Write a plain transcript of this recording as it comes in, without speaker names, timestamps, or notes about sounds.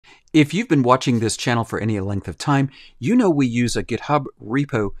If you've been watching this channel for any length of time, you know we use a GitHub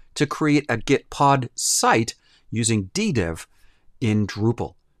repo to create a Gitpod site using ddev in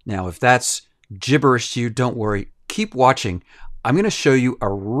Drupal. Now, if that's gibberish to you, don't worry. Keep watching. I'm going to show you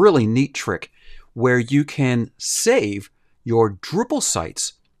a really neat trick where you can save your Drupal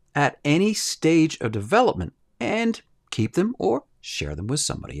sites at any stage of development and keep them or share them with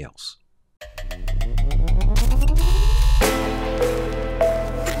somebody else.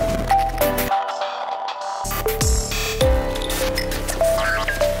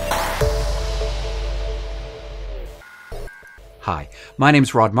 Hi, my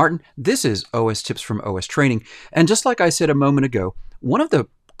name's Rod Martin. This is OS Tips from OSTraining. And just like I said a moment ago, one of the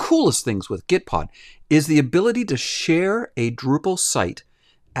coolest things with Gitpod is the ability to share a Drupal site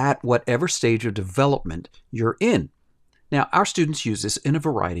at whatever stage of development you're in. Now, our students use this in a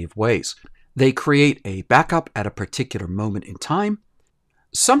variety of ways. They create a backup at a particular moment in time.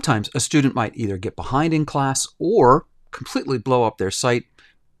 Sometimes a student might either get behind in class or completely blow up their site,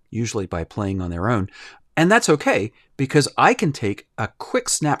 usually by playing on their own. And that's okay, because I can take a quick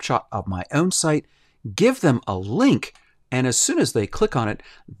snapshot of my own site, give them a link, and as soon as they click on it,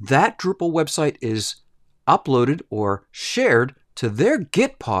 that Drupal website is uploaded or shared to their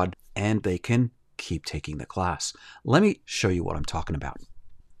Gitpod, and they can keep taking the class. Let me show you what I'm talking about.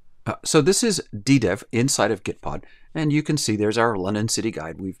 So this is ddev inside of Gitpod, and you can see there's our London City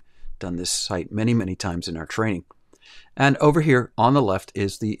Guide. We've done this site many, many times in our training. And over here on the left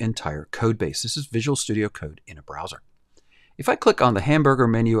is the entire code base. This is Visual Studio Code in a browser. If I click on the hamburger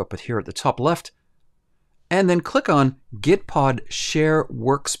menu up here at the top left, and then click on Gitpod Share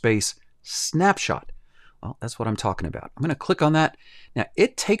Workspace Snapshot, well, that's what I'm talking about. I'm going to click on that. Now,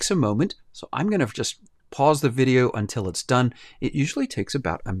 it takes a moment, so I'm going to just pause the video until it's done. It usually takes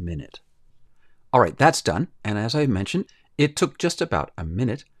about a minute. All right, that's done. And as I mentioned, it took just about a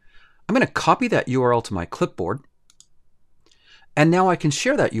minute. I'm going to copy that URL to my clipboard. And now I can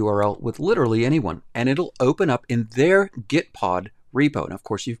share that URL with literally anyone, and it'll open up in their Gitpod repo. And of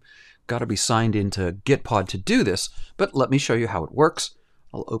course, you've got to be signed into Gitpod to do this, but let me show you how it works.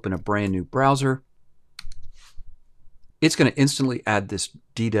 I'll open a brand new browser. It's going to instantly add this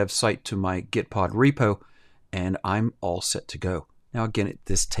ddev site to my Gitpod repo, and I'm all set to go. Now again,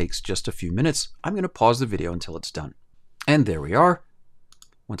 this takes just a few minutes. I'm going to pause the video until it's done. And there we are.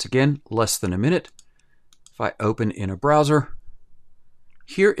 Once again, less than a minute. If I open in a browser,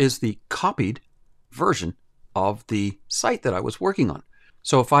 here is the copied version of the site that I was working on.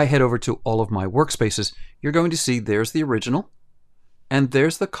 So if I head over to all of my workspaces, you're going to see there's the original, and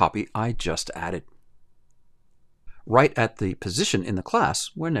there's the copy I just added, right at the position in the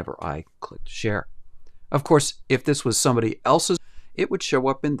class whenever I clicked share. Of course, if this was somebody else's, it would show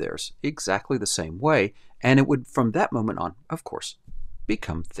up in theirs exactly the same way, and it would, from that moment on, of course,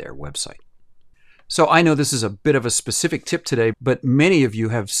 become their website. So I know this is a bit of a specific tip today, but many of you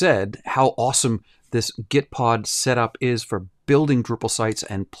have said how awesome this Gitpod setup is for building Drupal sites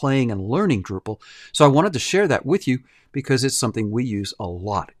and playing and learning Drupal. So I wanted to share that with you because it's something we use a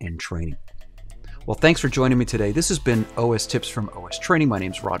lot in training. Well, thanks for joining me today. This has been OS Tips from OSTraining. My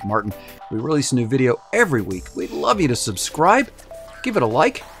name's Rod Martin. We release a new video every week. We'd love you to subscribe, give it a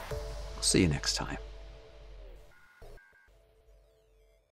like. We'll see you next time.